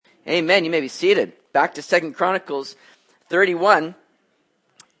Amen. You may be seated. Back to 2 Chronicles 31,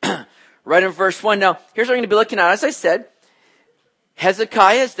 right in verse 1. Now, here's what we're going to be looking at. As I said,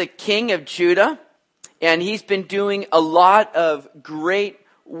 Hezekiah is the king of Judah, and he's been doing a lot of great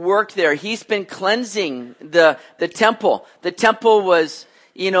work there. He's been cleansing the temple. The temple was,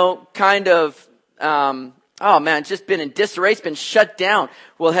 kind of, it's just been in disarray. It's been shut down.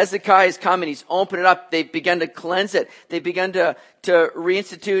 Well, Hezekiah has come and he's opened it up. They've begun to cleanse it. They've begun to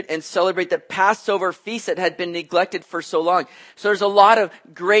reinstitute and celebrate the Passover feast that had been neglected for so long. So there's a lot of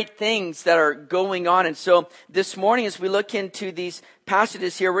great things that are going on. And so this morning, as we look into these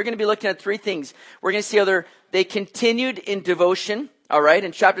passages here, we're going to be looking at three things. We're going to see how they continued in devotion. All right,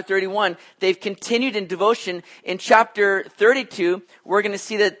 in chapter 31, they've continued in devotion. In chapter 32, we're going to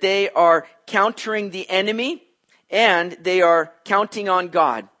see that they are countering the enemy and they are counting on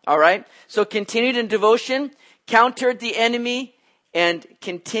God. All right, so continued in devotion, countered the enemy, and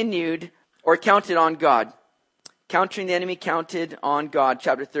continued or counted on God. Countering the enemy, counted on God,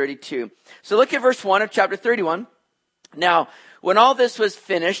 chapter 32. So look at verse 1 of chapter 31. Now, when all this was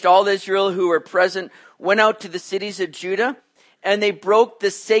finished, all Israel who were present went out to the cities of Judah, and they broke the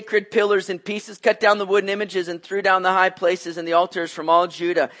sacred pillars in pieces, cut down the wooden images, and threw down the high places and the altars from all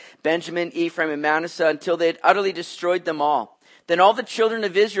Judah, Benjamin, Ephraim, and Manasseh, until they had utterly destroyed them all. Then all the children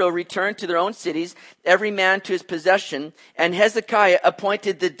of Israel returned to their own cities, every man to his possession, and Hezekiah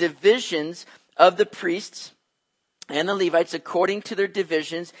appointed the divisions of the priests and the Levites according to their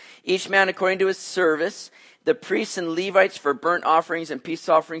divisions, each man according to his service, the priests and Levites for burnt offerings and peace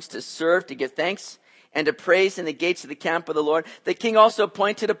offerings to serve, to give thanks, and to praise in the gates of the camp of the Lord. The king also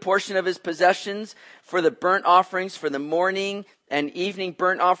appointed a portion of his possessions for the burnt offerings, for the morning and evening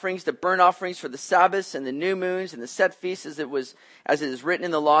burnt offerings, the burnt offerings for the Sabbaths and the new moons and the set feasts, as it is written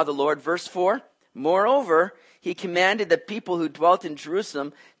in the law of the Lord. Verse 4, moreover, he commanded the people who dwelt in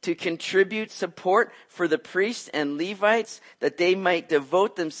Jerusalem to contribute support for the priests and Levites, that they might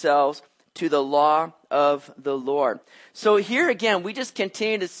devote themselves to the law of the Lord. So here again, we just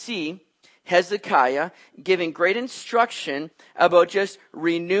continue to see Hezekiah giving great instruction about just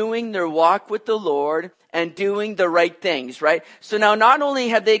renewing their walk with the Lord and doing the right things, right? So now not only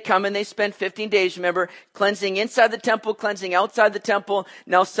have they come and they spent 15 days, remember, cleansing inside the temple, cleansing outside the temple,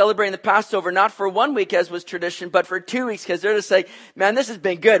 now celebrating the Passover, not for 1 week as was tradition, but for 2 weeks, because they're just like, man, this has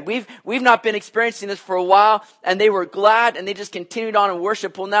been good. We've not been experiencing this for a while, and they were glad, and they just continued on in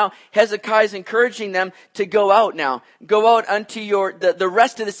worship. Well, now Hezekiah is encouraging them to go out now. Go out unto the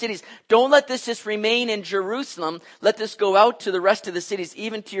rest of the cities. Don't let this just remain in Jerusalem. Let this go out to the rest of the cities,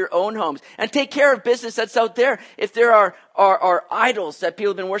 even to your own homes, and take care of business that's out there. If there are idols that people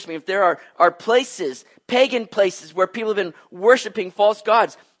have been worshiping, if there are places, pagan places where people have been worshiping false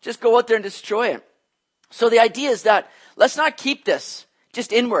gods, just go out there and destroy it. So the idea is that let's not keep this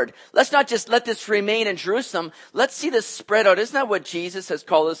just inward. Let's not just let this remain in Jerusalem. Let's see this spread out. Isn't that what Jesus has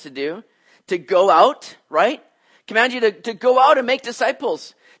called us to do? To go out, right? Command you to go out and make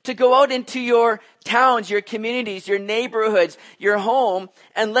disciples. To go out into your towns, your communities, your neighborhoods, your home,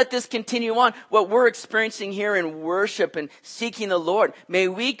 and let this continue on. What we're experiencing here in worship and seeking the Lord, may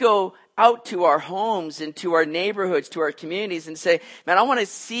we go out to our homes and to our neighborhoods, to our communities, and say, man, I want to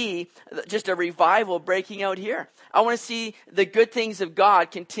see just a revival breaking out here. I want to see the good things of God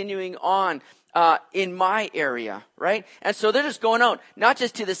continuing on in my area, right? And so they're just going out, not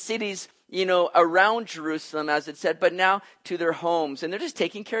just to the cities around Jerusalem, as it said, but now to their homes. And they're just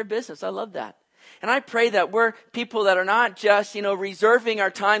taking care of business. I love that. And I pray that we're people that are not just, reserving our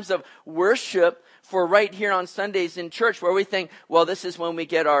times of worship for right here on Sundays in church, where we think, well, this is when we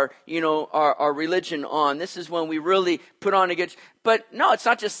get our religion on. This is when we really put on a good. But no, it's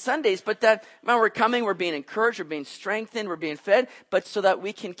not just Sundays, but that, man, we're coming, we're being encouraged, we're being strengthened, we're being fed, but so that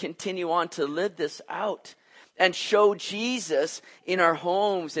we can continue on to live this out and show Jesus in our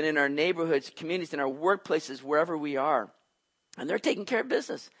homes and in our neighborhoods, communities, in our workplaces, wherever we are. And they're taking care of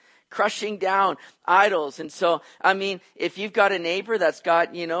business, crushing down idols. And so, if you've got a neighbor that's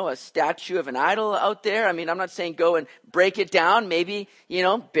got, a statue of an idol out there, I'm not saying go and break it down. Maybe,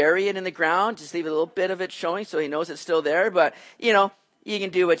 bury it in the ground, just leave a little bit of it showing so he knows it's still there. But, you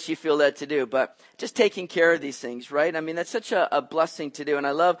can do what you feel led to do. But just taking care of these things, right? That's such a blessing to do. And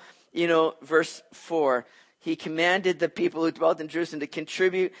I love, verse 4. He commanded the people who dwelt in Jerusalem to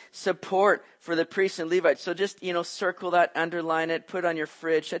contribute support for the priests and Levites. So just, circle that, underline it, put it on your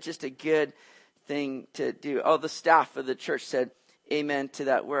fridge. That's just a good thing to do. Oh, the staff of the church said amen to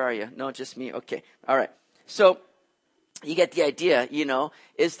that. Where are you? No, just me. Okay. All right. So you get the idea,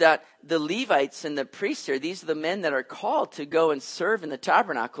 is that the Levites and the priests here, these are the men that are called to go and serve in the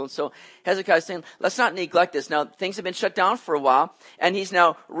tabernacle. And so Hezekiah is saying, let's not neglect this. Now, things have been shut down for a while, and he's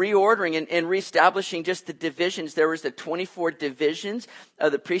now reordering and reestablishing just the divisions. There was the 24 divisions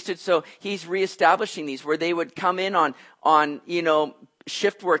of the priesthood. So he's reestablishing these where they would come in on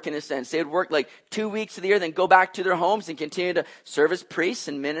shift work in a sense. They would work like 2 weeks of the year, then go back to their homes and continue to serve as priests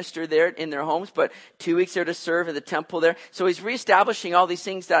and minister there in their homes, but 2 weeks there to serve in the temple there. So he's reestablishing all these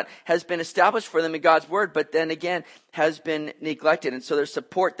things that has been established for them in God's word, but then again has been neglected. And so there's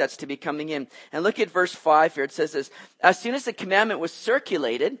support that's to be coming in. And look at verse 5 here. It says this, as soon as the commandment was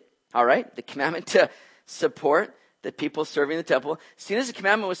circulated, all right, the commandment to support the people serving the temple. As soon as the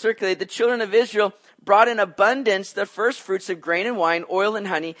commandment was circulated, the children of Israel brought in abundance the first fruits of grain and wine, oil and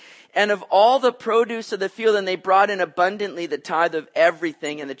honey, and of all the produce of the field, and they brought in abundantly the tithe of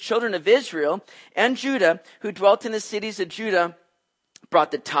everything. And the children of Israel and Judah, who dwelt in the cities of Judah, brought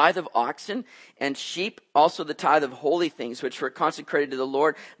the tithe of oxen and sheep, also the tithe of holy things, which were consecrated to the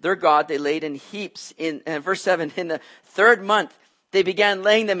Lord their God. They laid in heaps. In verse 7, in the 3rd month, they began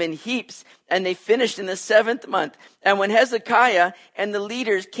laying them in heaps, and they finished in the 7th month. And when Hezekiah and the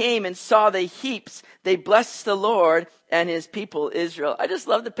leaders came and saw the heaps, they blessed the Lord and his people Israel. I just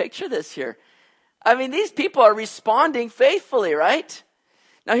love the picture of this here. I mean, these people are responding faithfully, right?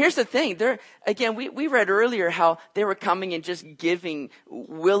 Now, here's the thing. We read earlier how they were coming and just giving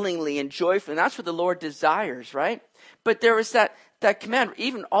willingly and joyfully. And that's what the Lord desires, right? But there was that command,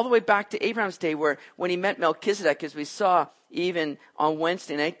 even all the way back to Abraham's day, where when he met Melchizedek, as we saw even on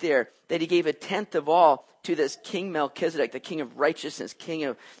Wednesday night there, that he gave 1/10 of all to this King Melchizedek, the King of righteousness, King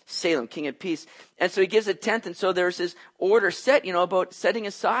of Salem, King of peace. And so he gives 1/10, and so there's this order set, about setting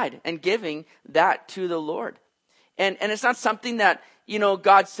aside and giving that to the Lord. And it's not something that,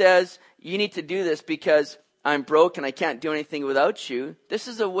 God says, you need to do this because I'm broke and I can't do anything without you. This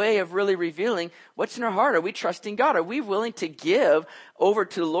is a way of really revealing what's in our heart. Are we trusting God? Are we willing to give over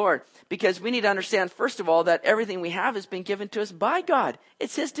to the Lord? Because we need to understand, first of all, that everything we have has been given to us by God.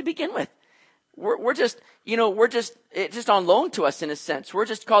 It's his to begin with. We're just on loan to us in a sense. We're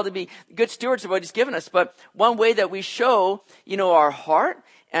just called to be good stewards of what he's given us. But one way that we show, our heart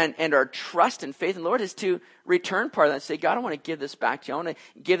and our trust and faith in the Lord is to return part of that and say, God, I want to give this back to you. I want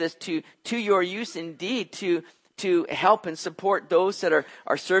to give this to your use indeed to help and support those that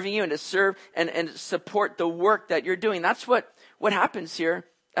are serving you and to serve and support the work that you're doing. That's what happens here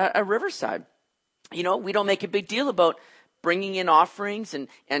at Riverside. We don't make a big deal about bringing in offerings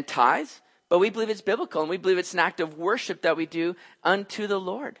and tithes, but we believe it's biblical and we believe it's an act of worship that we do unto the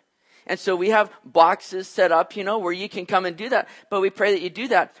Lord. And so we have boxes set up, where you can come and do that. But we pray that you do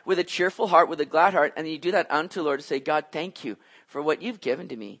that with a cheerful heart, with a glad heart, and you do that unto the Lord to say, God, thank you for what you've given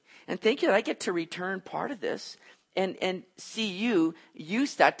to me. And thank you that I get to return part of this and see you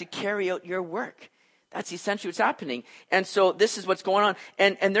use that to carry out your work. That's essentially what's happening. And so this is what's going on.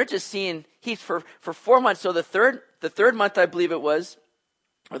 And they're just seeing heaps for 4 months. So the third month, I believe it was,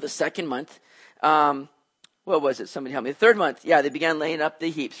 or the 2nd month, what was it? Somebody help me. The 3rd month, they began laying up the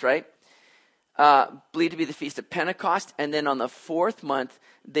heaps, right? Believed to be the Feast of Pentecost. And then on the 4th month,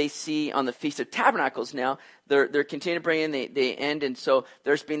 they see on the Feast of Tabernacles now, they're continuing to bring in, they end. And so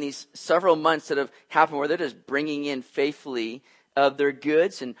there's been these several months that have happened where they're just bringing in faithfully of their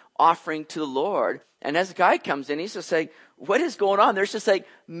goods and offering to the Lord. And Hezekiah comes in, he's just like, what is going on? There's just like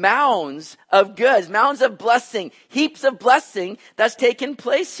mounds of goods, mounds of blessing, heaps of blessing that's taken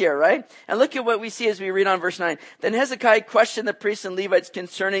place here, right? And look at what we see as we read on verse 9. Then Hezekiah questioned the priests and Levites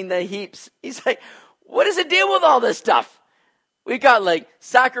concerning the heaps. He's like, what is the deal with all this stuff? We've got like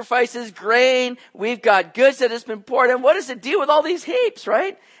sacrifices, grain. We've got goods that has been poured in. What is the deal with all these heaps,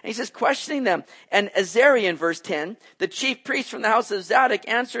 right? And he says, questioning them. And Azariah in verse 10, the chief priest from the house of Zadok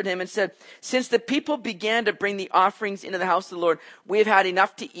answered him and said, since the people began to bring the offerings into the house of the Lord, we have had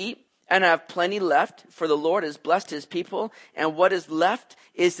enough to eat and have plenty left, for the Lord has blessed his people. And what is left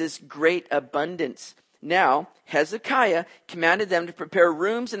is this great abundance. Now, Hezekiah commanded them to prepare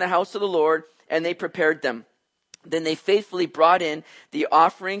rooms in the house of the Lord, and they prepared them. Then they faithfully brought in the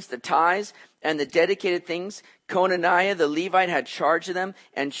offerings, the tithes, and the dedicated things. Conaniah, the Levite, had charge of them,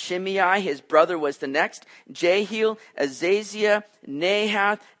 and Shimei, his brother, was the next. Jehiel, Azaziah,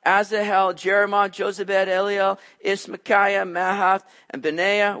 Nahath, Asahel, Jeremiah, Jozabad, Eliel, Ismachiah, Mahath, and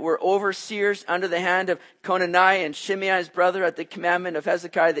Benaiah were overseers under the hand of Conaniah and Shimei, his brother, at the commandment of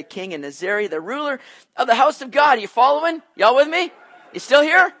Hezekiah the king, and Azariah, the ruler of the house of God. Are you following? Y'all with me? You still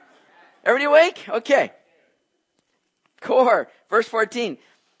here? Everybody awake? Okay. Kor, verse 14.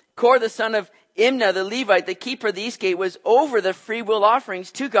 Kor, the son of Imnah, the Levite, the keeper of the east gate, was over the free will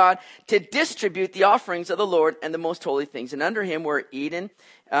offerings to God to distribute the offerings of the Lord and the most holy things. And under him were Eden,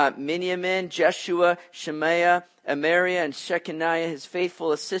 Miniamin, Jeshua, Shemaiah, Amariah, and Shechaniah, his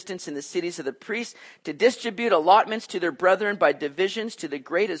faithful assistants in the cities of the priests, to distribute allotments to their brethren by divisions to the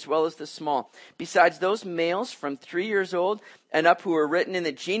great as well as the small. Besides those males from 3 years old and up who were written in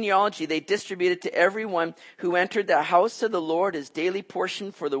the genealogy, they distributed to everyone who entered the house of the Lord his daily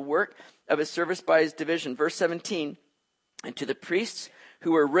portion for the work of his service by his division. Verse 17, and to the priests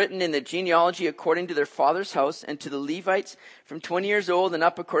who were written in the genealogy according to their father's house, and to the Levites from 20 years old and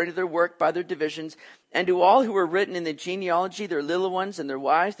up according to their work by their divisions, and to all who were written in the genealogy, their little ones and their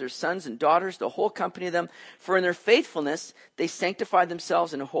wives, their sons and daughters, the whole company of them. For in their faithfulness they sanctified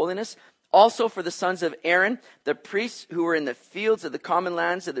themselves in holiness. Also for the sons of Aaron, the priests who were in the fields of the common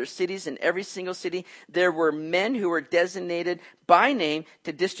lands of their cities, in every single city, there were men who were designated by name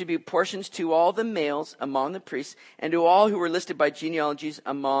to distribute portions to all the males among the priests, and to all who were listed by genealogies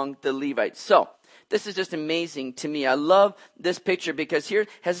among the Levites. So, this is just amazing to me. I love this picture because here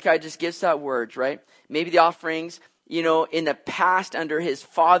Hezekiah just gives that word, right? Maybe the offerings, in the past under his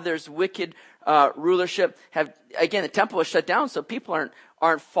father's wicked rulership have, again, the temple was shut down, so people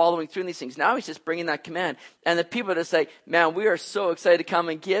aren't following through these things. Now he's just bringing that command. And the people just say, man, we are so excited to come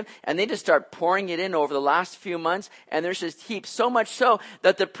and give. And they just start pouring it in over the last few months. And there's just heaps, so much so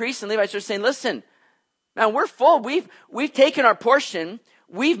that the priests and Levites are saying, listen, man, we're full. We've taken our portion.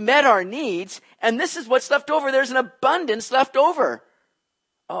 We've met our needs. And this is what's left over. There's an abundance left over.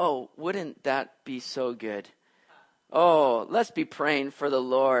 Oh, wouldn't that be so good? Oh, let's be praying for the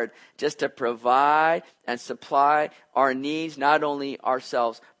Lord just to provide and supply our needs, not only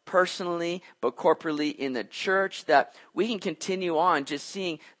ourselves personally, but corporately in the church, that we can continue on just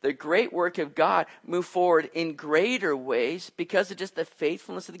seeing the great work of God move forward in greater ways because of just the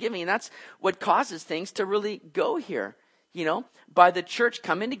faithfulness of the giving. And that's what causes things to really go here, by the church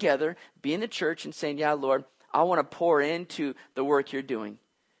coming together, being the church and saying, yeah, Lord, I want to pour into the work you're doing.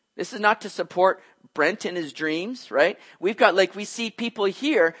 This is not to support Brent in his dreams, right? We've got, we see people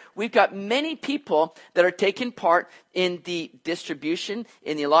here, we've got many people that are taking part in the distribution,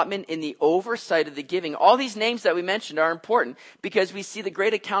 in the allotment, in the oversight of the giving. All these names that we mentioned are important because we see the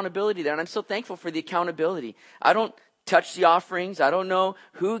great accountability there. And I'm so thankful for the accountability. I don't touch the offerings. I don't know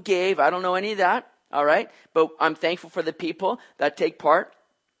who gave. I don't know any of that. All right. But I'm thankful for the people that take part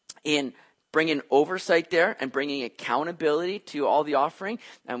in bringing oversight there and bringing accountability to all the offering.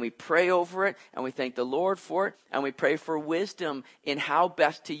 And we pray over it and we thank the Lord for it. And we pray for wisdom in how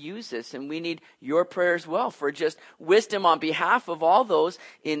best to use this. And we need your prayer as well for just wisdom on behalf of all those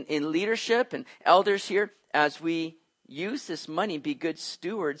in leadership and elders here as we use this money, be good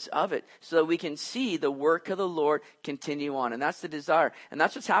stewards of it so that we can see the work of the Lord continue on. And that's the desire. And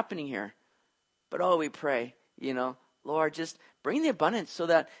that's what's happening here. But we pray, Lord, just bring the abundance so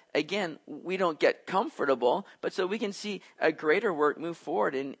that, again, we don't get comfortable, but so we can see a greater work move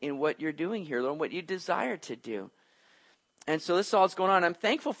forward in what you're doing here, Lord, and what you desire to do. And so this is all that's going on. I'm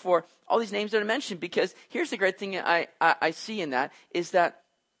thankful for all these names that I mentioned because here's the great thing I see in that is that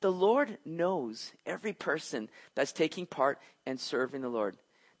the Lord knows every person that's taking part and serving the Lord.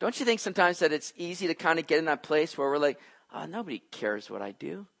 Don't you think sometimes that it's easy to kind of get in that place where we're like, oh, nobody cares what I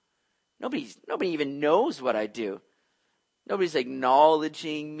do. Nobody even knows what I do. Nobody's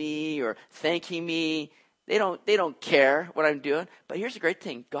acknowledging me or thanking me. They don't care what I'm doing. But here's the great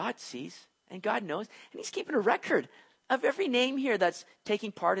thing. God sees and God knows. And he's keeping a record of every name here that's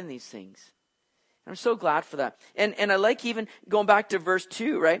taking part in these things. And I'm so glad for that. And I like even going back to verse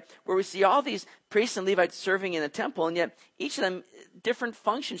 2, right? Where we see all these priests and Levites serving in the temple. And yet each of them, different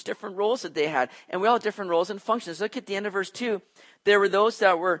functions, different roles that they had. And we all have different roles and functions. Look at the end of verse 2. There were those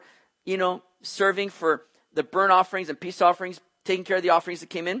that were, serving for the burnt offerings and peace offerings, taking care of the offerings that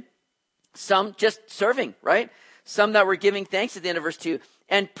came in. Some just serving, right? Some that were giving thanks at the end of verse 2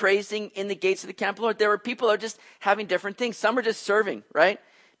 and praising in the gates of the camp of the Lord. There were people that are just having different things. Some are just serving, right?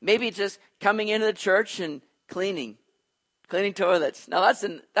 Maybe just coming into the church and cleaning toilets. Now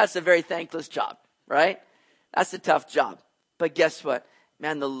that's a very thankless job, right? That's a tough job. But guess what?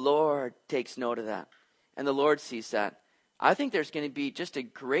 Man, the Lord takes note of that. And the Lord sees that. I think there's going to be just a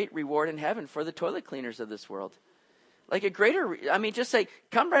great reward in heaven for the toilet cleaners of this world. Like just say,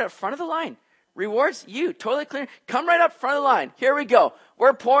 come right up front of the line. Rewards you, toilet cleaner, come right up front of the line. Here we go.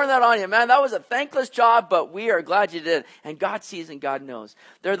 We're pouring that on you, man. That was a thankless job, but we are glad you did it. And God sees and God knows.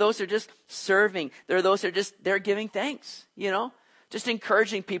 There are those who are just serving. There are those who are they're giving thanks, just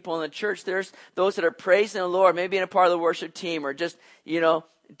encouraging people in the church. There's those that are praising the Lord, maybe in a part of the worship team or just,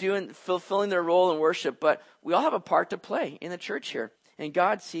 fulfilling their role in worship. But we all have a part to play in the church here. And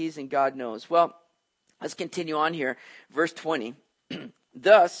God sees and God knows. Well, let's continue on here. Verse 20.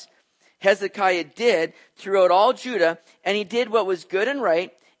 Thus, Hezekiah did throughout all Judah, and he did what was good and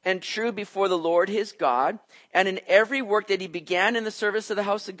right and true before the Lord his God. And in every work that he began in the service of the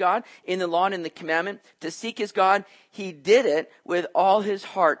house of God, in the law and in the commandment, to seek his God, he did it with all his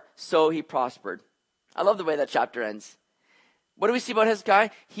heart, so he prospered. I love the way that chapter ends. What do we see about Hezekiah?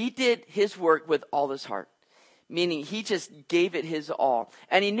 He did his work with all his heart, meaning he just gave it his all.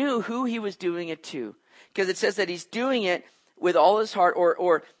 And he knew who he was doing it to, because it says that he's doing it with all his heart,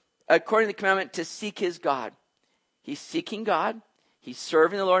 or according to the commandment, to seek his God. He's seeking God, he's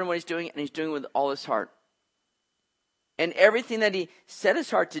serving the Lord in what he's doing, and he's doing it with all his heart. And everything that he set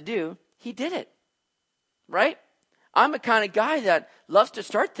his heart to do, he did it. Right? I'm a kind of guy that loves to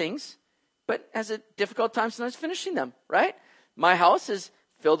start things, but has a difficult time sometimes finishing them, right? My house is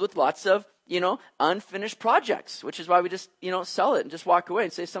filled with lots of, unfinished projects, which is why we just, sell it and just walk away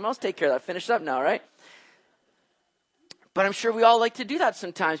and say, someone else take care of that, finish it up now, right? But I'm sure we all like to do that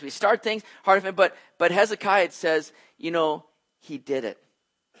sometimes. We start things, hard to finish, but Hezekiah, it says, he did it.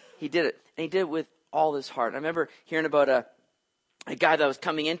 He did it. And he did it with all his heart. I remember hearing about a guy that was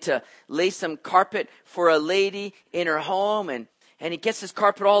coming in to lay some carpet for a lady in her home, and he gets his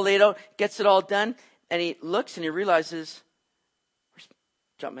carpet all laid out, gets it all done, and he looks and he realizes,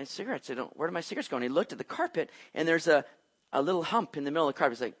 dropped my cigarettes. Where did my cigarettes go? And he looked at the carpet, and there's a little hump in the middle of the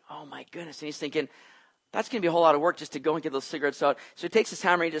carpet. He's like, oh my goodness. And he's thinking, that's going to be a whole lot of work just to go and get those cigarettes out. So he takes his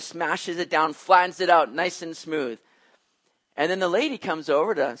hammer, he just smashes it down, flattens it out, nice and smooth. And then the lady comes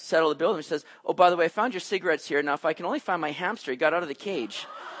over to settle the bill and says, oh, by the way, I found your cigarettes here. Now, if I can only find my hamster, he got out of the cage.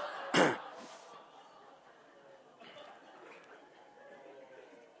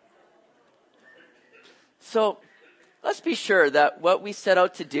 So let's be sure that what we set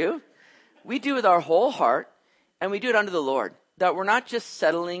out to do, we do with our whole heart, and we do it under the Lord. That we're not just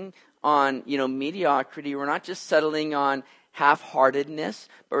settling on, mediocrity. We're not just settling on half-heartedness,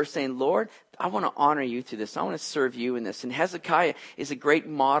 but we're saying, Lord, I want to honor you through this. I want to serve you in this. And Hezekiah is a great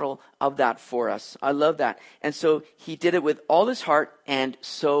model of that for us. I love that. And so he did it with all his heart, and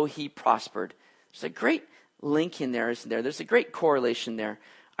so he prospered. There's a great link in there, isn't there? There's a great correlation there.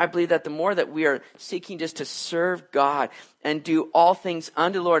 I believe that the more that we are seeking just to serve God and do all things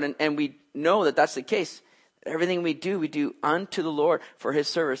unto the Lord, and we know that that's the case, everything we do unto the Lord for his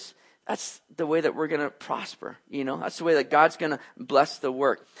service. That's the way that we're going to prosper, That's the way that God's going to bless the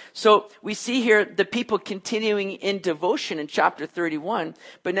work. So we see here the people continuing in devotion in chapter 31.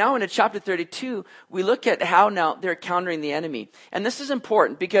 But now in chapter 32, we look at how now they're countering the enemy. And this is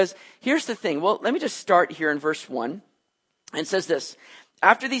important because here's the thing. Well, let me just start here in verse 1. And it says this.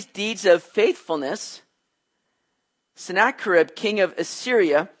 After these deeds of faithfulness, Sennacherib, king of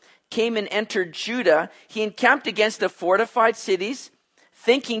Assyria, came and entered Judah. He encamped against the fortified cities,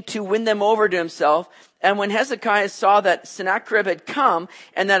 thinking to win them over to himself. And when Hezekiah saw that Sennacherib had come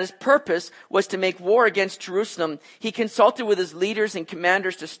and that his purpose was to make war against Jerusalem, he consulted with his leaders and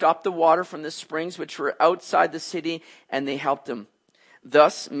commanders to stop the water from the springs which were outside the city, and they helped him.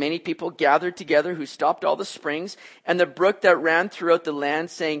 Thus, many people gathered together who stopped all the springs and the brook that ran throughout the land,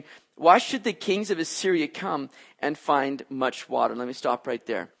 saying, why should the kings of Assyria come and find much water? Let me stop right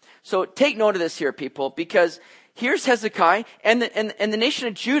there. So take note of this here, people, because here's Hezekiah and the nation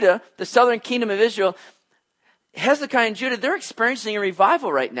of Judah, the southern kingdom of Israel. Hezekiah and Judah, they're experiencing a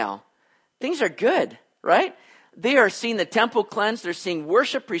revival right now. Things are good, right? They are seeing the temple cleansed. They're seeing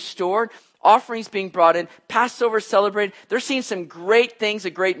worship restored, offerings being brought in, Passover celebrated. They're seeing some great things,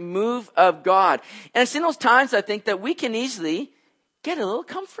 a great move of God. And it's in those times, I think, that we can easily get a little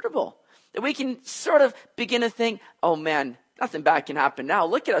comfortable. That we can sort of begin to think, oh man, nothing bad can happen now.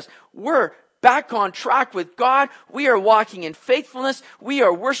 Look at us. We're back on track with God. We are walking in faithfulness. We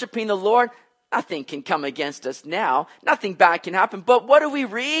are worshiping the Lord. Nothing can come against us now. Nothing bad can happen. But what do we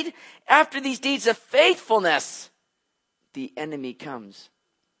read? After these deeds of faithfulness, the enemy comes.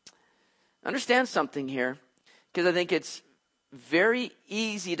 Understand something here, because I think it's very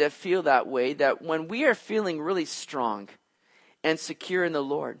easy to feel that way, that when we are feeling really strong and secure in the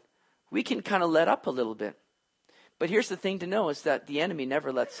Lord, we can kind of let up a little bit. But here's the thing to know is that the enemy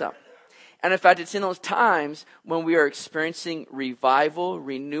never lets up. And in fact, it's in those times when we are experiencing revival,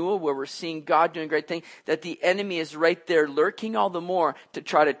 renewal, where we're seeing God doing great things, that the enemy is right there lurking all the more to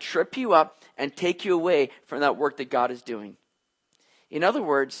try to trip you up and take you away from that work that God is doing. In other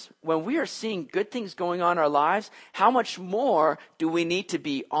words, when we are seeing good things going on in our lives, how much more do we need to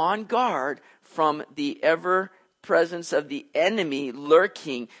be on guard from the ever presence of the enemy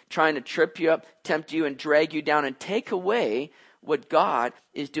lurking, trying to trip you up, tempt you, and drag you down and take away what God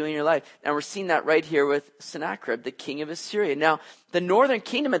is doing in your life. And we're seeing that right here with Sennacherib, the king of Assyria. Now, the northern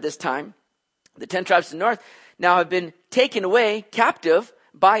kingdom at this time, the 10 tribes of the north, now have been taken away captive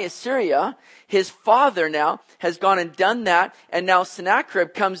by Assyria. His father now has gone and done that. And now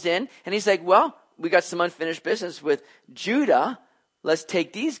Sennacherib comes in and he's like, well, we got some unfinished business with Judah. Let's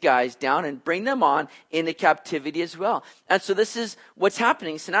take these guys down and bring them on into captivity as well. And so this is what's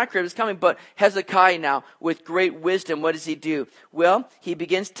happening. Sennacherib is coming, but Hezekiah now, with great wisdom, what does he do? Well, he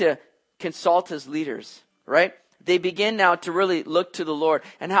begins to consult his leaders, right? They begin now to really look to the Lord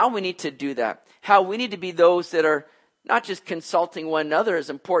and how we need to do that. How we need to be those that are not just consulting one another, as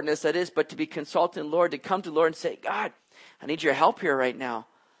important as that is, but to be consulting the Lord, to come to the Lord and say, God, I need your help here right now.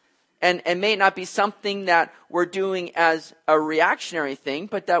 And may it not be something that we're doing as a reactionary thing,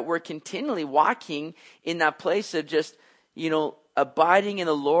 but that we're continually walking in that place of just, abiding in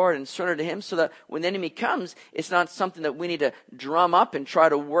the Lord and surrender to Him, so that when the enemy comes, it's not something that we need to drum up and try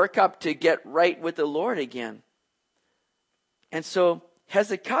to work up to get right with the Lord again. And so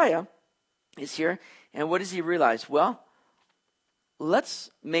Hezekiah is here, and what does he realize? Well,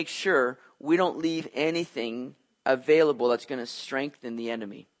 let's make sure we don't leave anything available that's going to strengthen the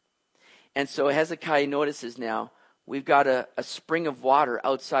enemy. And so Hezekiah notices now, we've got a spring of water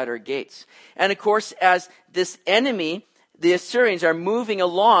outside our gates. And of course, as this enemy, the Assyrians, are moving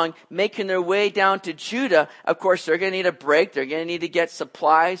along, making their way down to Judah, of course, they're going to need a break. They're going to need to get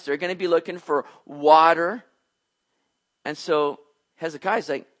supplies. They're going to be looking for water. And so Hezekiah's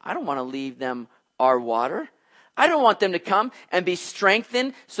like, I don't want to leave them our water. I don't want them to come and be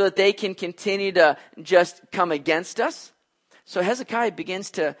strengthened so that they can continue to just come against us. So Hezekiah begins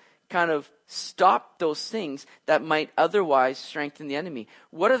to kind of stop those things that might otherwise strengthen the enemy.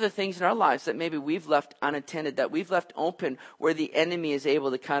 What are the things in our lives that maybe we've left unattended, that we've left open, where the enemy is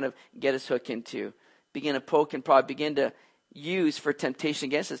able to kind of get us hooked into, begin to poke and prod, begin to use for temptation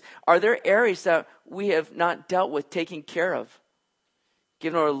against us? Are there areas that we have not dealt with taking care of,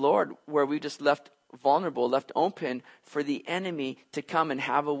 given our Lord, where we just left vulnerable, left open for the enemy to come and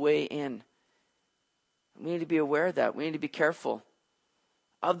have a way in? We need to be aware of that. We need to be careful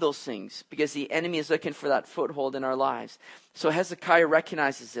of those things, because the enemy is looking for that foothold in our lives. So Hezekiah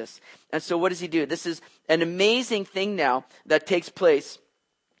recognizes this. And so what does he do? This is an amazing thing now that takes place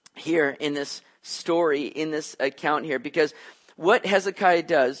here in this story, in this account here, because what Hezekiah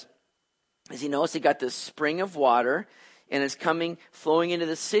does is he knows he got this spring of water and it's flowing into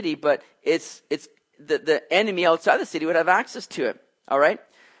the city, but it's the enemy outside the city would have access to it. All right.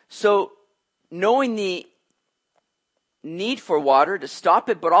 So knowing the need for water to stop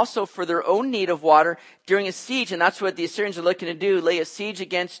it, but also for their own need of water during a siege. And that's what the Assyrians are looking to do, lay a siege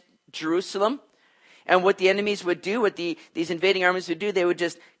against Jerusalem. And what the enemies would do, what these invading armies would do, they would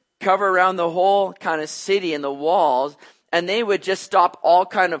just cover around the whole kind of city and the walls, and they would just stop all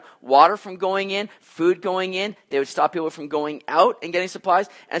kind of water from going in, food going in. They would stop people from going out and getting supplies.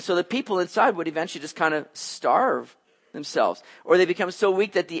 And so the people inside would eventually just kind of starve themselves, or they become so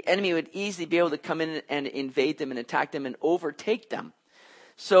weak that the enemy would easily be able to come in and invade them and attack them and overtake them.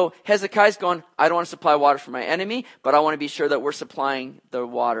 So Hezekiah's going, I don't want to supply water for my enemy, but I want to be sure that we're supplying the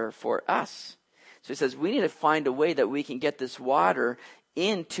water for us. So he says, we need to find a way that we can get this water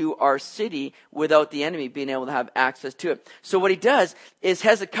into our city without the enemy being able to have access to it. So what he does is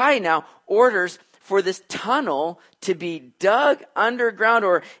Hezekiah now orders for this tunnel to be dug underground,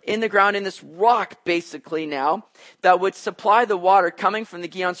 or in the ground, in this rock basically now, that would supply the water coming from the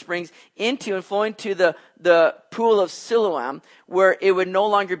Gihon Springs into and flowing to the pool of Siloam, where it would no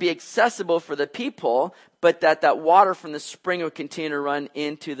longer be accessible for the people, but that water from the spring would continue to run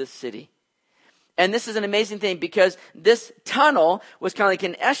into the city. And this is an amazing thing, because this tunnel was kind of like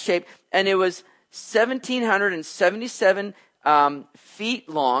an S shape, and it was 1,777 feet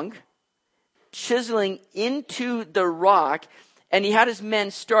long, chiseling into the rock. And he had his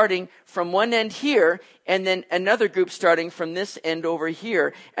men starting from one end here, and then another group starting from this end over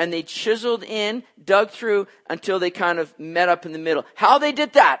here. And they chiseled in, dug through, until they kind of met up in the middle. How they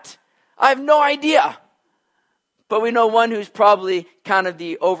did that, I have no idea. But we know one who's probably kind of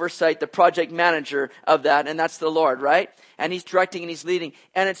the oversight, the project manager of that, and that's the Lord, right? And he's directing and he's leading.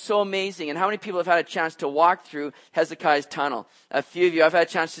 And it's so amazing. And how many people have had a chance to walk through Hezekiah's tunnel? A few of you. I've had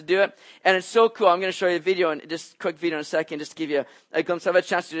a chance to do it. And it's so cool. I'm going to show you a video, and just a quick video in a second, just to give you a glimpse. I've had a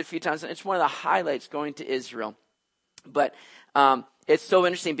chance to do it a few times. And it's one of the highlights going to Israel. But it's so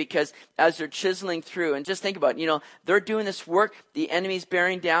interesting, because as they're chiseling through, and just think about it, they're doing this work, the enemy's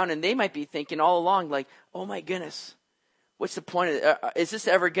bearing down, and they might be thinking all along, like, oh my goodness, what's the point of it? Is this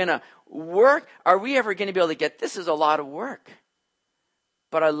ever going to work? Are we ever going to be able to get, this is a lot of work.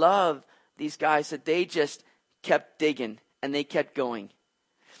 But I love these guys that they just kept digging and they kept going.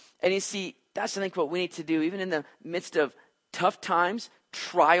 And you see, that's, I think, what we need to do, even in the midst of tough times,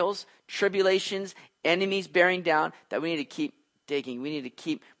 trials, tribulations, enemies bearing down, that we need to keep digging. We need to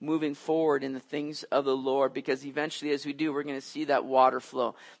keep moving forward in the things of the Lord, because eventually as we do, we're going to see that water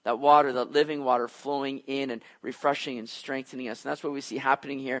flow, that water, that living water flowing in and refreshing and strengthening us. And that's what we see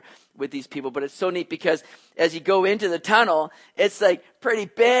happening here with these people. But it's so neat because as you go into the tunnel, it's like pretty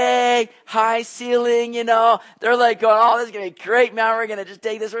big, high ceiling, They're like going, oh, this is going to be great, man. We're going to just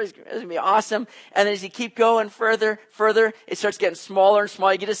take this. It's going to be awesome. And as you keep going further, it starts getting smaller and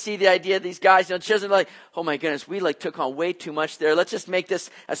smaller. You get to see the idea of these guys, children are like, oh my goodness, we took on way too much there. Let's just make this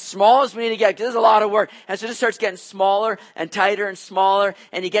as small as we need to get, because there's a lot of work. And so it just starts getting smaller and tighter and smaller.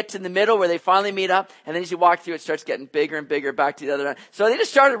 And you get to the middle where they finally meet up. And then as you walk through, it starts getting bigger and bigger back to the other end. So they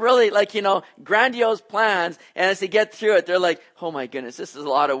just started really grandiose plans. And as they get through it, they're like, oh my goodness, this is a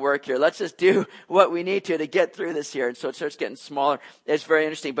lot of work here. Let's just do what we need to get through this here. And so it starts getting smaller. It's very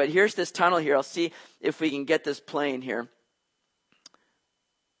interesting. But here's this tunnel here. I'll see if we can get this playing here.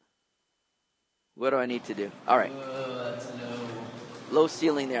 What do I need to do? All right. That's low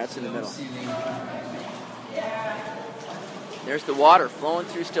ceiling there. That's in the middle. Ceiling. There's the water flowing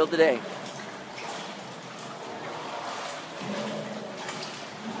through still today.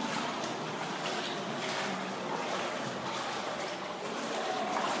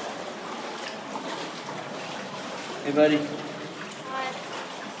 Hey, buddy.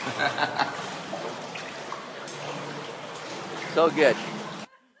 Hi. So good.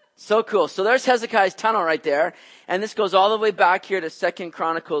 So cool. So there's Hezekiah's tunnel right there. And this goes all the way back here to 2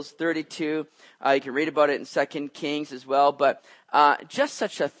 Chronicles 32. You can read about it in 2 Kings as well. But just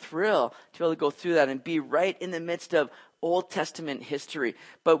such a thrill to be able to go through that and be right in the midst of Old Testament history.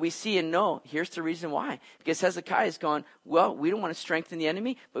 But we see and know, here's the reason why. Because Hezekiah is going, well, we don't want to strengthen the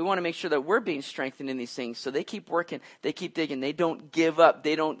enemy, but we want to make sure that we're being strengthened in these things. So they keep working, they keep digging, they don't give up,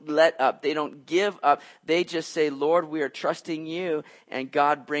 they don't let up, they don't give up. They just say, Lord, we are trusting you, and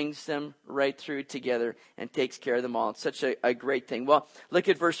God brings them right through together and takes care of them all. It's such a great thing. Well, look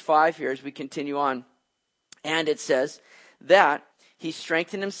at verse 5 here as we continue on. And it says that he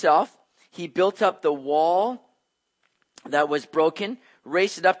strengthened himself, he built up the wall that was broken,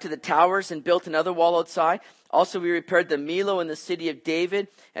 raised it up to the towers, and built another wall outside. Also, he repaired the Millo in the city of David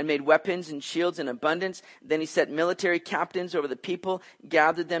and made weapons and shields in abundance. Then he set military captains over the people,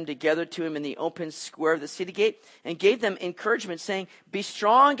 gathered them together to him in the open square of the city gate, and gave them encouragement, saying, be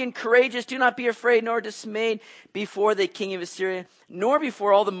strong and courageous. Do not be afraid nor dismayed before the king of Assyria, nor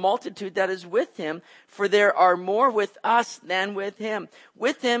before all the multitude that is with him, for there are more with us than with him.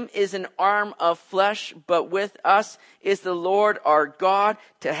 With him is an arm of flesh, but with us is the Lord our God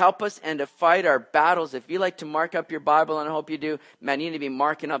to help us and to fight our battles. If you like to mark up your Bible, and I hope you do, man, you need to be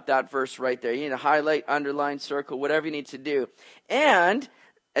marking up that verse right there. You need to highlight, underline, circle, whatever you need to do. And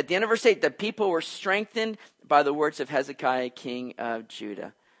at the end of verse 8, the people were strengthened by the words of Hezekiah, king of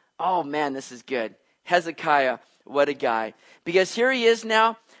Judah. Oh man, this is good. Hezekiah, what a guy. Because here he is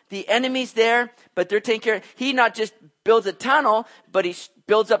now, the enemy's there, but they're taking care. He not just builds a tunnel, but he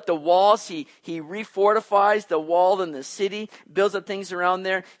builds up the walls. He refortifies the wall in the city, builds up things around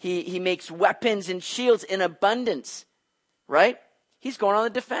there. He makes weapons and shields in abundance, right? He's going on the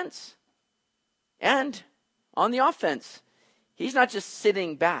defense and on the offense. He's not just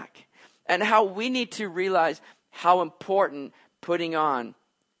sitting back. And how we need to realize how important putting on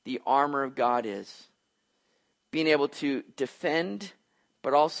the armor of God is. Being able to defend,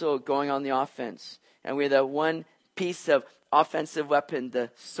 but also going on the offense. And we have that one piece of offensive weapon, the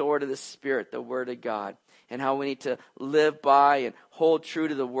sword of the Spirit, the Word of God. And how we need to live by and hold true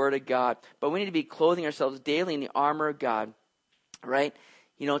to the Word of God. But we need to be clothing ourselves daily in the armor of God, right?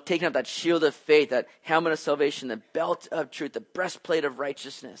 Taking up that shield of faith, that helmet of salvation, the belt of truth, the breastplate of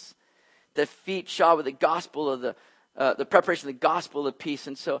righteousness, the feet shod with the gospel of the preparation of the gospel of peace.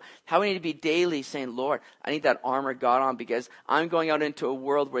 And so how we need to be daily saying, Lord, I need that armor of God on, because I'm going out into a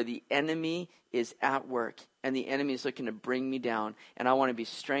world where the enemy is at work and the enemy is looking to bring me down, and I want to be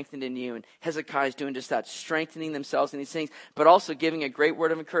strengthened in you. And Hezekiah is doing just that, strengthening themselves in these things, but also giving a great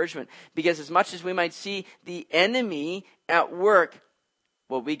word of encouragement, because as much as we might see the enemy at work,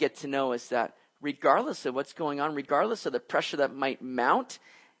 what we get to know is that regardless of what's going on, regardless of the pressure that might mount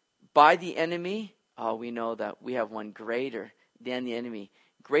by the enemy, we know that we have one greater than the enemy.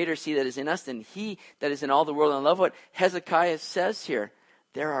 Greater is he that is in us than he that is in all the world. And I love what Hezekiah says here.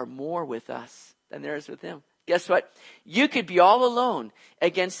 There are more with us than there is with him. Guess what? You could be all alone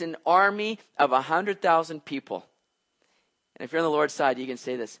against an army of 100,000 people. And if you're on the Lord's side, you can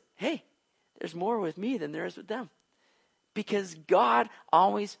say this, hey, there's more with me than there is with them. Because God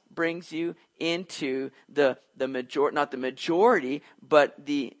always brings you into the majority, not the majority, but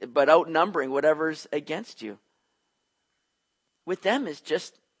outnumbering whatever's against you. With them is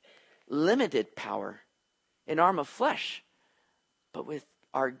just limited power, an arm of flesh. But with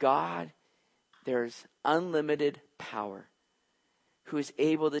our God, there's unlimited power, who is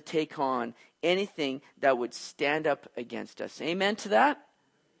able to take on anything that would stand up against us. Amen to that?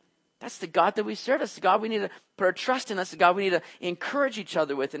 That's the God that we serve. That's the God we need to put our trust in. That's the God we need to encourage each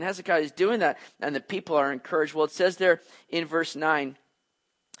other with. And Hezekiah is doing that, and the people are encouraged. Well, it says there in verse 9,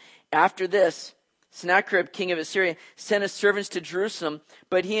 after this, Sennacherib, king of Assyria, sent his servants to Jerusalem,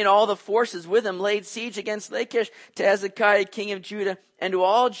 but he and all the forces with him laid siege against Lachish to Hezekiah, king of Judah, and to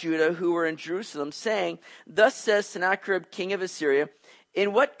all Judah who were in Jerusalem, saying, thus says Sennacherib, king of Assyria,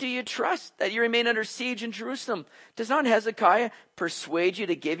 in what do you trust, that you remain under siege in Jerusalem? Does not Hezekiah persuade you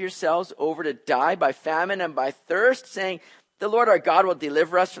to give yourselves over to die by famine and by thirst, saying, the Lord our God will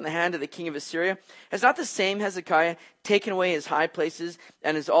deliver us from the hand of the king of Assyria? Has not the same Hezekiah taken away his high places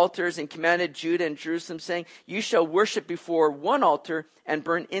and his altars, and commanded Judah and Jerusalem, saying, you shall worship before one altar and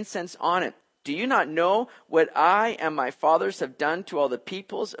burn incense on it? Do you not know what I and my fathers have done to all the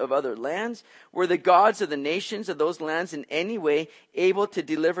peoples of other lands? Were the gods of the nations of those lands in any way able to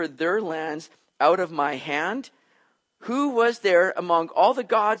deliver their lands out of my hand? Who was there among all the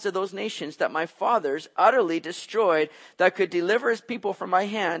gods of those nations that my fathers utterly destroyed, that could deliver his people from my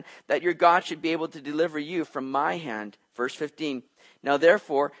hand, that your God should be able to deliver you from my hand? Verse 15. Now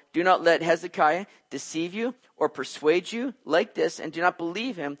therefore, do not let Hezekiah deceive you or persuade you like this, and do not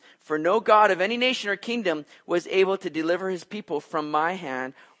believe him, for no God of any nation or kingdom was able to deliver his people from my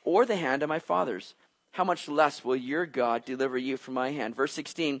hand or the hand of my fathers. How much less will your God deliver you from my hand? Verse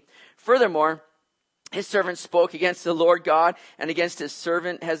 16. Furthermore, his servant spoke against the Lord God and against his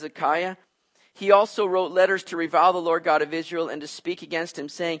servant Hezekiah. He also wrote letters to revile the Lord God of Israel and to speak against him,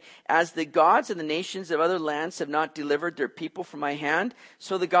 saying, as the gods of the nations of other lands have not delivered their people from my hand,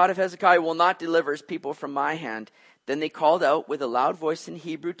 so the God of Hezekiah will not deliver his people from my hand. Then they called out with a loud voice in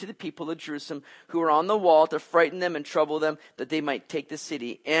Hebrew to the people of Jerusalem who were on the wall to frighten them and trouble them, that they might take the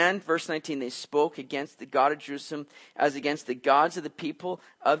city. And, verse 19, they spoke against the God of Jerusalem as against the gods of the people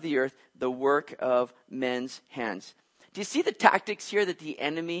of the earth, the work of men's hands. Do you see the tactics here that the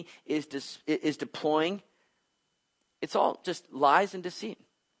enemy is deploying? It's all just lies and deceit.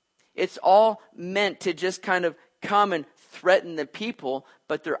 It's all meant to just kind of come and threaten the people,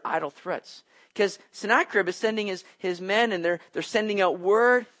 but they're idle threats. Because Sennacherib is sending his men, and they're sending out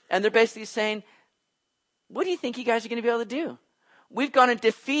word, and they're basically saying, what do you think you guys are going to be able to do? We've gone and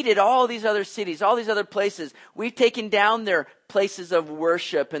defeated all these other cities, all these other places. We've taken down their places of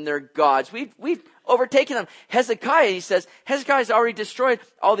worship and their gods. We've overtaken them. Hezekiah, he says, Hezekiah's already destroyed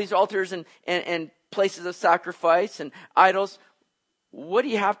all these altars and places of sacrifice and idols. What do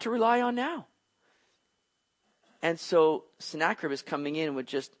you have to rely on now? And so Sennacherib is coming in with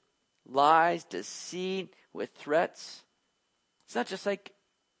just lies, deceit, with threats. It's not just like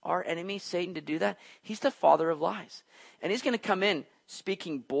our enemy, Satan, to do that. He's the father of lies. And he's going to come in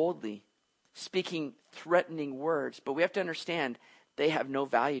speaking boldly, speaking threatening words. But we have to understand they have no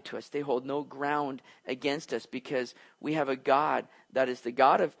value to us. They hold no ground against us, because we have a God that is the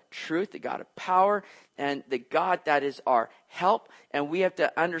God of truth, the God of power, and the God that is our help. And we have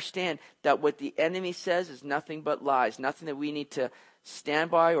to understand that what the enemy says is nothing but lies, nothing that we need to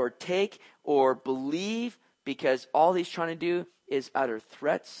stand by or take or believe, because all he's trying to do is utter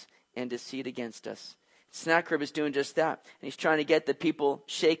threats and deceit against us. Sennacherib is doing just that, and he's trying to get the people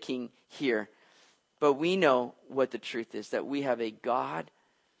shaking here. But we know what the truth is, that we have a God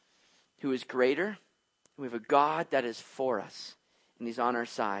who is greater. We have a God that is for us, and he's on our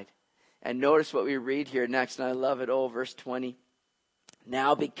side. And notice what we read here next, and I love it. Oh, verse 20.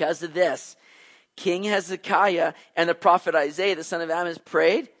 Now because of this, King Hezekiah and the prophet Isaiah, the son of Amoz,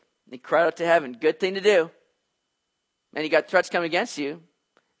 prayed. They cried out to heaven. Good thing to do. And you got threats coming against you.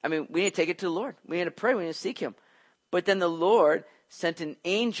 I mean, we need to take it to the Lord. We need to pray. We need to seek him. But then the Lord sent an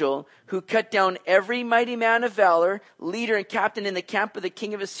angel who cut down every mighty man of valor, leader and captain in the camp of the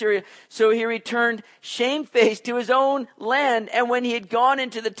king of Assyria. So he returned shamefaced to his own land. And when he had gone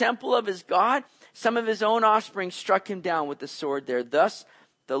into the temple of his God, some of his own offspring struck him down with the sword there. Thus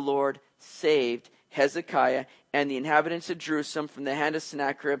the Lord saved Hezekiah and the inhabitants of Jerusalem from the hand of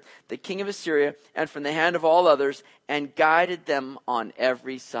Sennacherib, the king of Assyria, and from the hand of all others, and guided them on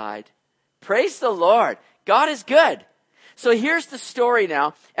every side. Praise the Lord. God is good. So here's the story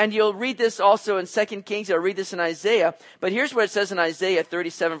now, and you'll read this also in 2 Kings, you'll read this in Isaiah, but here's what it says in Isaiah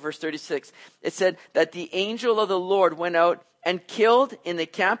 37 verse 36. It said that the angel of the Lord went out and killed in the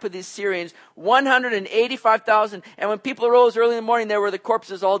camp of the Assyrians 185,000. And when people arose early in the morning, there were the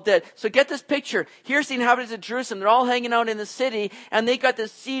corpses all dead. So get this picture. Here's the inhabitants of Jerusalem. They're all hanging out in the city, and they got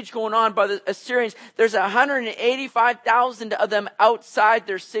this siege going on by the Assyrians. There's 185,000 of them outside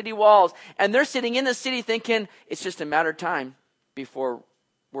their city walls. And they're sitting in the city thinking, it's just a matter of time before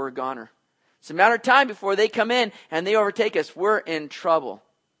we're a goner. It's a matter of time before they come in and they overtake us. We're in trouble.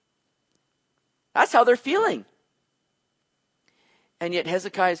 That's how they're feeling. And yet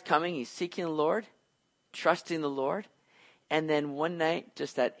Hezekiah is coming. He's seeking the Lord, trusting the Lord. And then one night,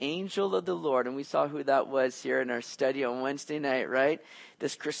 just that angel of the Lord, and we saw who that was here in our study on Wednesday night, right?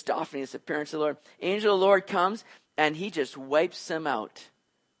 This Christophany, this appearance of the Lord. Angel of the Lord comes, and he just wipes them out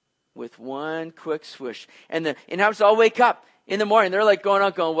with one quick swoosh. And the inhabitants all wake up in the morning. They're like going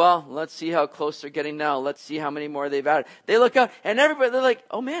out, going, well, let's see how close they're getting now. Let's see how many more they've added. They look out, and everybody, they're like,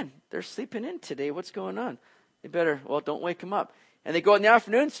 oh man, they're sleeping in today. What's going on? They better, well, don't wake them up. And they go in the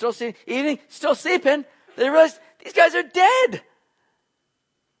afternoon, still sleeping, evening, still sleeping. They realize these guys are dead.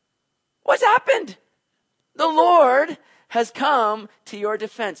 What's happened? The Lord has come to your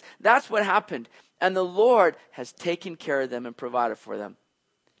defense. That's what happened. And the Lord has taken care of them and provided for them.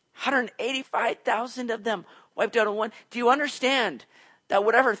 185,000 of them wiped out in one. Do you understand that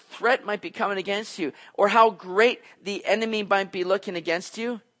whatever threat might be coming against you, or how great the enemy might be looking against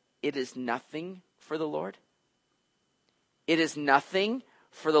you, it is nothing for the Lord? It is nothing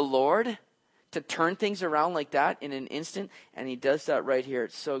for the Lord to turn things around like that in an instant. And he does that right here.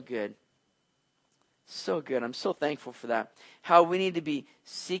 It's so good. So good. I'm so thankful for that. How we need to be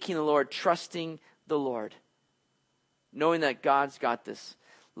seeking the Lord, trusting the Lord, knowing that God's got this.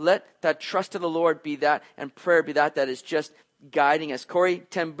 Let that trust of the Lord be that, and prayer be that is just guiding us. Corrie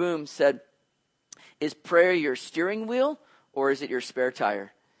ten Boom said, is prayer your steering wheel, or is it your spare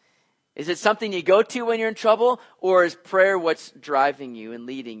tire? Is it something you go to when you're in trouble, or is prayer what's driving you and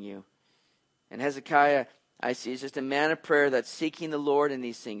leading you? And Hezekiah, I see, is just a man of prayer that's seeking the Lord in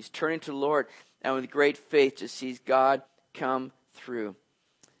these things, turning to the Lord, and with great faith just sees God come through.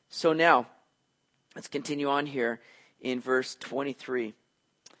 So now, let's continue on here in verse 23.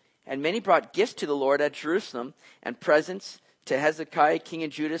 And many brought gifts to the Lord at Jerusalem, and presents to Hezekiah, king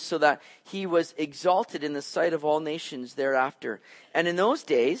of Judah, so that he was exalted in the sight of all nations thereafter. And in those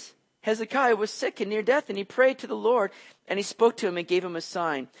days, Hezekiah was sick and near death, and he prayed to the Lord, and he spoke to him and gave him a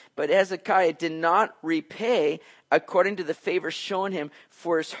sign. But Hezekiah did not repay according to the favor shown him,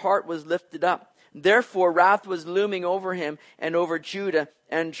 for his heart was lifted up. Therefore wrath was looming over him and over Judah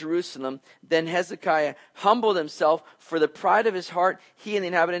and Jerusalem. Then Hezekiah humbled himself for the pride of his heart, he and the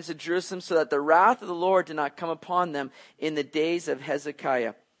inhabitants of Jerusalem, so that the wrath of the Lord did not come upon them in the days of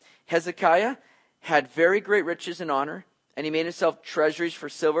Hezekiah. Hezekiah had very great riches and honor, and he made himself treasuries for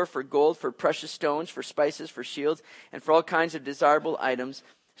silver, for gold, for precious stones, for spices, for shields, and for all kinds of desirable items,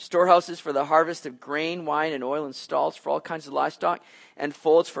 storehouses for the harvest of grain, wine, and oil, and stalls for all kinds of livestock, and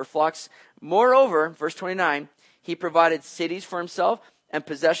folds for flocks. Moreover, verse 29, he provided cities for himself, and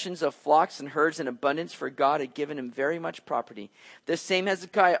possessions of flocks and herds in abundance, for God had given him very much property. This same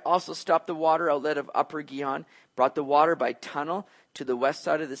Hezekiah also stopped the water outlet of Upper Gihon, brought the water by tunnel to the west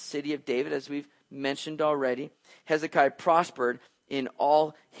side of the city of David, as we've mentioned already. Hezekiah prospered in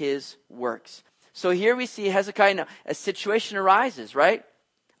all his works. So here we see Hezekiah. Now, a situation arises, right?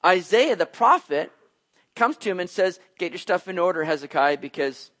 Isaiah, the prophet, comes to him and says, get your stuff in order, Hezekiah,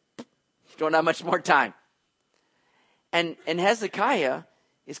 because you don't have much more time. And Hezekiah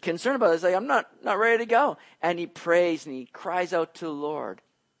is concerned about it. He's like, I'm not ready to go. And he prays and he cries out to the Lord.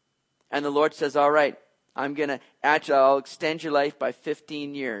 And the Lord says, all right, I'll extend your life by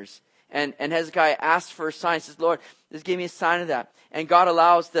 15 years. And Hezekiah asks for a sign. He says, Lord, just give me a sign of that. And God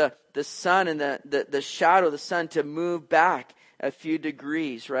allows the sun and the shadow of the sun to move back a few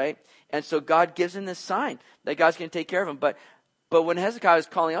degrees, right? And so God gives him this sign that God's going to take care of him. But when Hezekiah is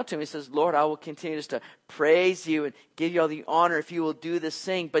calling out to him, he says, Lord, I will continue just to praise you and give you all the honor if you will do this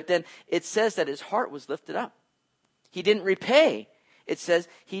thing. But then it says that his heart was lifted up. He didn't repay. It says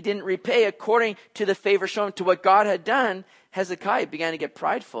he didn't repay according to the favor shown to what God had done. Hezekiah began to get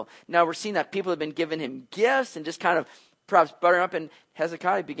prideful. Now we're seeing that people have been giving him gifts and just kind of perhaps buttering up, and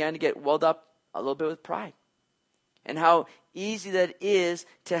Hezekiah began to get welled up a little bit with pride. And how easy that is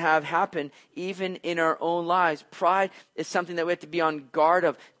to have happen even in our own lives. Pride is something that we have to be on guard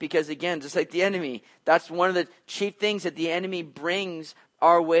of, because again, just like the enemy, that's one of the chief things that the enemy brings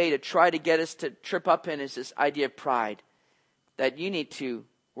our way to try to get us to trip up in, is this idea of pride. That you need to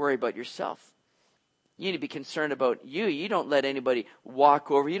worry about yourself. You need to be concerned about you. You don't let anybody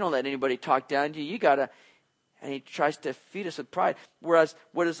walk over. You don't let anybody talk down to you. And he tries to feed us with pride. Whereas,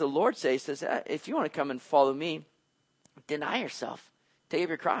 what does the Lord say? He says, if you want to come and follow me, Deny yourself. Take up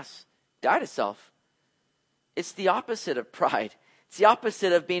your cross. Die to self. It's the opposite of pride. It's the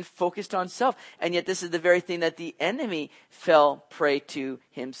opposite of being focused on self. And yet this is the very thing that the enemy fell prey to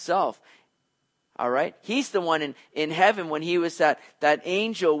himself. All right? He's the one in heaven when he was that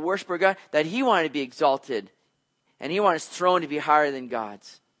angel worshiper God, that he wanted to be exalted. And he wanted his throne to be higher than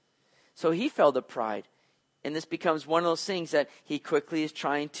God's. So he fell to pride. And this becomes one of those things that he quickly is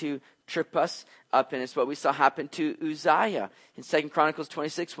trying to trip us up. And it's what we saw happen to Uzziah in 2 Chronicles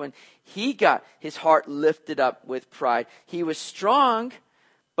 26 when he got his heart lifted up with pride. He was strong,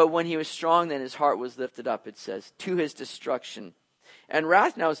 but when he was strong, then his heart was lifted up, it says, to his destruction. And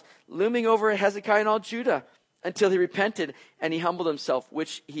wrath now is looming over Hezekiah and all Judah until he repented and he humbled himself,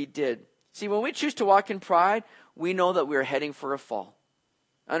 which he did. See, when we choose to walk in pride, we know that we are heading for a fall.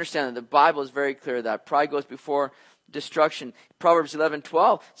 Understand that the Bible is very clear that pride goes before destruction. Proverbs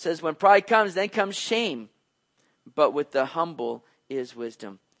 11:12 says, when pride comes, then comes shame. But with the humble is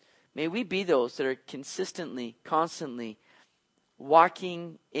wisdom. May we be those that are consistently, constantly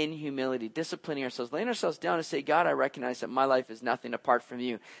walking in humility, disciplining ourselves, laying ourselves down and say, God, I recognize that my life is nothing apart from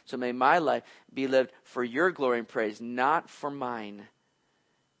you. So may my life be lived for your glory and praise, not for mine.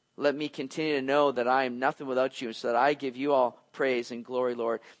 Let me continue to know that I am nothing without you, so that I give you all praise and glory,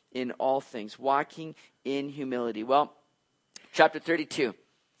 Lord, in all things. Walking in humility. Well, verse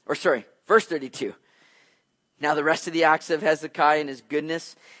 32. Now the rest of the acts of Hezekiah and his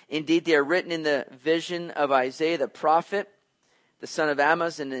goodness, indeed they are written in the vision of Isaiah the prophet, the son of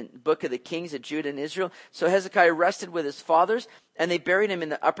Amoz, in the book of the kings of Judah and Israel. So Hezekiah rested with his fathers, and they buried him in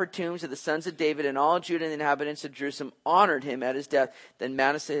the upper tombs of the sons of David, and all Judah and the inhabitants of Jerusalem honored him at his death. Then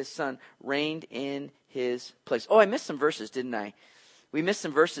Manasseh his son reigned in his place. Oh, I missed some verses, didn't I? We missed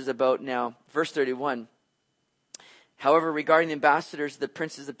some verses about now, verse 31. However, regarding the ambassadors, the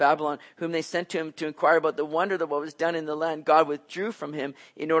princes of Babylon, whom they sent to him to inquire about the wonder of what was done in the land, God withdrew from him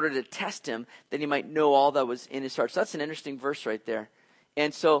in order to test him, that he might know all that was in his heart. So that's an interesting verse right there.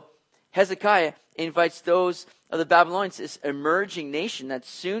 And so Hezekiah invites those of the Babylonians, this emerging nation that's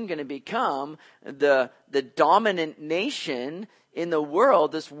soon going to become the dominant nation in the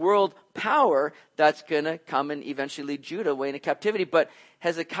world, this world power that's going to come and eventually lead Judah away into captivity. But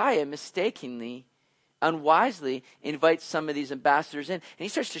Hezekiah mistakenly, unwisely invites some of these ambassadors in, and he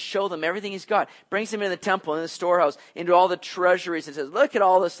starts to show them everything he's got, brings them into the temple, in the storehouse, into all the treasuries, and says, look at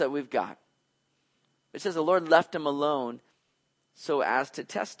all this that we've got. It says the Lord left him alone so as to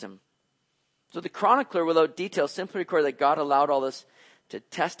test him. So the chronicler, without detail, simply recorded that God allowed all this to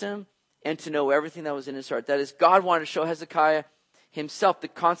test him and to know everything that was in his heart. That is, God wanted to show Hezekiah himself the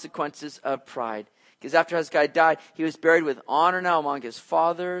consequences of pride. Because after Hezekiah died, he was buried with honor now among his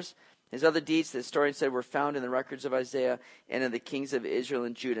fathers. His other deeds, the historian said, were found in the records of Isaiah and of the kings of Israel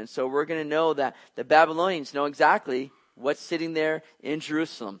and Judah. And so we're going to know that the Babylonians know exactly what's sitting there in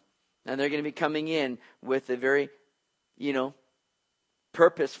Jerusalem. And they're going to be coming in with a very,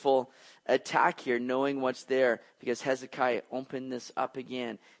 purposeful attack here, knowing what's there, because Hezekiah opened this up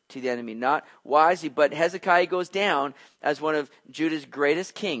again to the enemy. Not wisely, but Hezekiah goes down as one of Judah's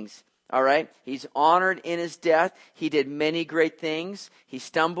greatest kings. All right? He's honored in his death. He did many great things. He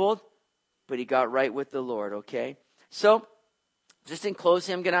stumbled, but he got right with the Lord, okay? So, just in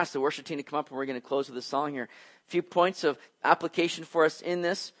closing, I'm going to ask the worship team to come up, and we're going to close with a song here. A few points of application for us in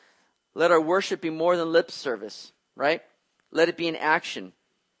this. Let our worship be more than lip service, right? Let it be in action.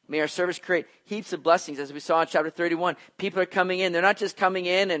 May our service create heaps of blessings, as we saw in chapter 31. People are coming in. They're not just coming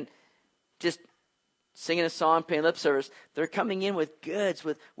in and just singing a song, paying lip service. They're coming in with goods,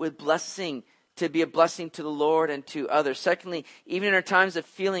 with blessing, to be a blessing to the Lord and to others. Secondly, even in our times of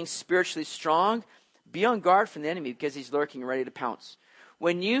feeling spiritually strong, be on guard from the enemy, because he's lurking, ready to pounce.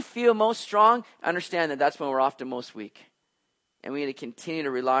 When you feel most strong, understand that that's when we're often most weak. And we need to continue to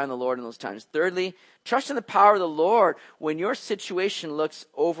rely on the Lord in those times. Thirdly, trust in the power of the Lord when your situation looks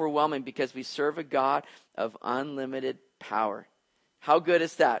overwhelming, because we serve a God of unlimited power. How good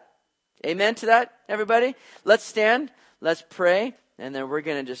is that? Amen to that, everybody? Let's stand, let's pray, and then we're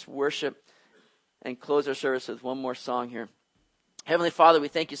going to just worship and close our service with one more song here. Heavenly Father, we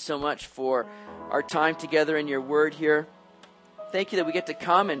thank you so much for our time together in your word here. Thank you that we get to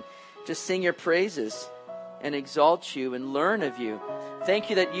come and just sing your praises and exalt you and learn of you. Thank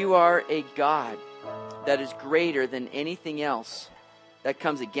you that you are a God that is greater than anything else that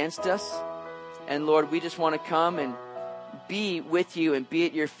comes against us. And Lord, we just want to come and be with you and be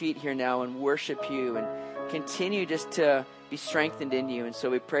at your feet here now and worship you and continue just to be strengthened in you. And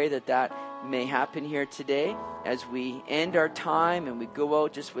so we pray that that may happen here today as we end our time and we go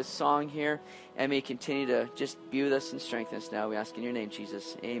out just with song here, and may continue to just be with us and strengthen us now. We ask in your name,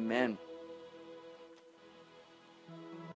 Jesus. Amen.